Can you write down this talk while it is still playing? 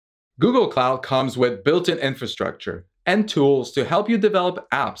Google Cloud comes with built-in infrastructure and tools to help you develop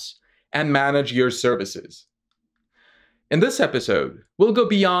apps and manage your services. In this episode, we'll go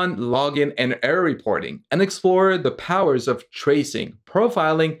beyond login and error reporting and explore the powers of tracing,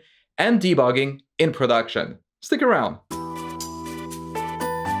 profiling, and debugging in production. Stick around.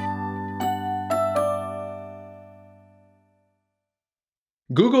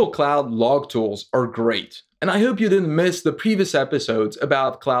 Google Cloud log tools are great, and I hope you didn't miss the previous episodes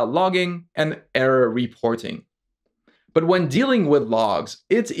about cloud logging and error reporting. But when dealing with logs,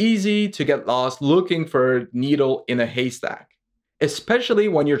 it's easy to get lost looking for a needle in a haystack, especially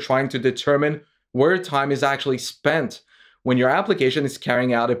when you're trying to determine where time is actually spent when your application is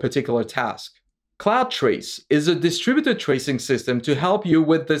carrying out a particular task. Cloud Trace is a distributed tracing system to help you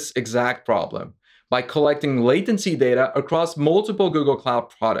with this exact problem by collecting latency data across multiple Google Cloud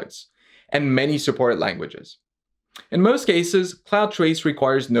products and many support languages. In most cases, Cloud Trace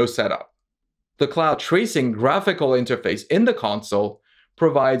requires no setup. The Cloud Tracing graphical interface in the console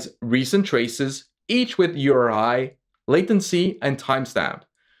provides recent traces, each with URI, latency, and timestamp,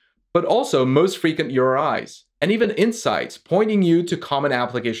 but also most frequent URIs, and even insights pointing you to common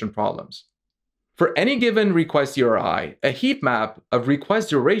application problems. For any given request URI, a heat map of request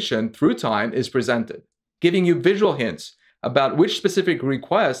duration through time is presented, giving you visual hints about which specific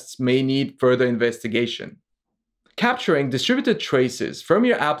requests may need further investigation. Capturing distributed traces from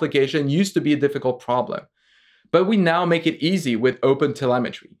your application used to be a difficult problem, but we now make it easy with Open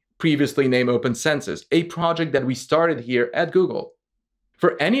Telemetry, previously named Open Census, a project that we started here at Google.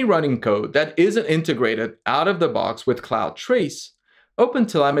 For any running code that isn't integrated out of the box with Cloud Trace, Open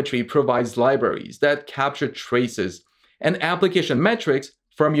Telemetry provides libraries that capture traces and application metrics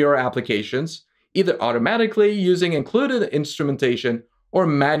from your applications, either automatically using included instrumentation or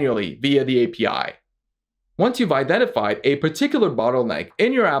manually via the API. Once you've identified a particular bottleneck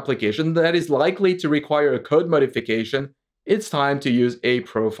in your application that is likely to require a code modification, it's time to use a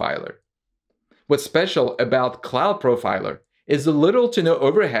profiler. What's special about Cloud Profiler is the little to no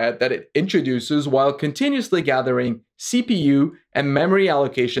overhead that it introduces while continuously gathering CPU and memory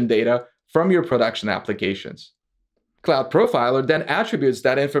allocation data from your production applications. Cloud Profiler then attributes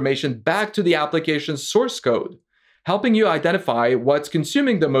that information back to the application's source code, helping you identify what's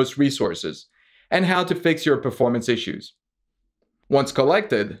consuming the most resources and how to fix your performance issues. Once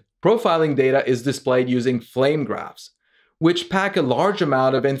collected, profiling data is displayed using flame graphs, which pack a large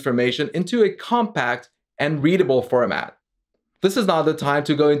amount of information into a compact and readable format. This is not the time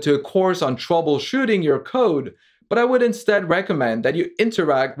to go into a course on troubleshooting your code, but I would instead recommend that you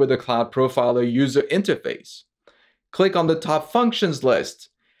interact with the Cloud Profiler user interface. Click on the top functions list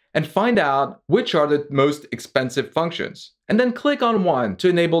and find out which are the most expensive functions, and then click on one to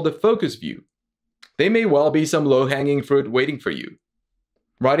enable the focus view. There may well be some low-hanging fruit waiting for you.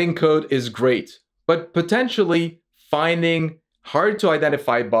 Writing code is great, but potentially finding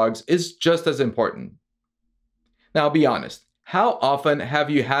hard-to-identify bugs is just as important. Now be honest. How often have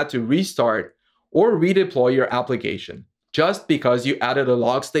you had to restart or redeploy your application just because you added a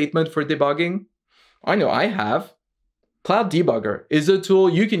log statement for debugging? I know I have. Cloud Debugger is a tool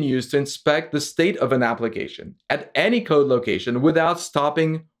you can use to inspect the state of an application at any code location without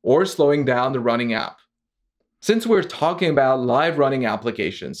stopping or slowing down the running app. Since we're talking about live running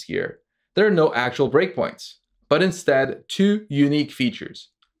applications here, there are no actual breakpoints, but instead two unique features: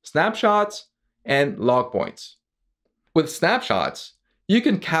 snapshots and log points. With snapshots, you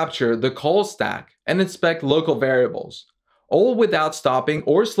can capture the call stack and inspect local variables, all without stopping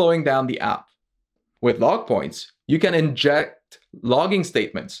or slowing down the app. With log points, you can inject logging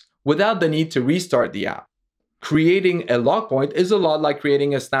statements without the need to restart the app. Creating a log point is a lot like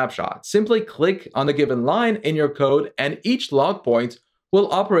creating a snapshot. Simply click on a given line in your code and each log point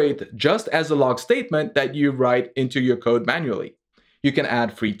will operate just as a log statement that you write into your code manually. You can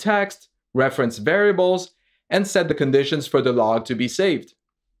add free text, reference variables, and set the conditions for the log to be saved.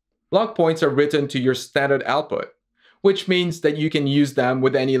 Log points are written to your standard output, which means that you can use them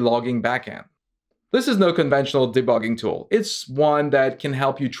with any logging backend. This is no conventional debugging tool. It's one that can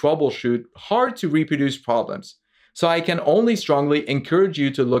help you troubleshoot hard to reproduce problems, so I can only strongly encourage you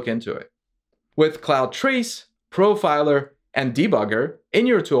to look into it. With Cloud Trace, Profiler, and Debugger in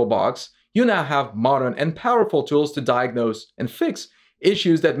your toolbox, you now have modern and powerful tools to diagnose and fix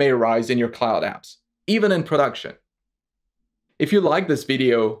issues that may arise in your cloud apps, even in production. If you like this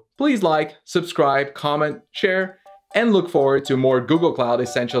video, please like, subscribe, comment, share, and look forward to more Google Cloud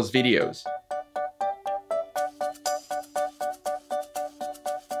Essentials videos.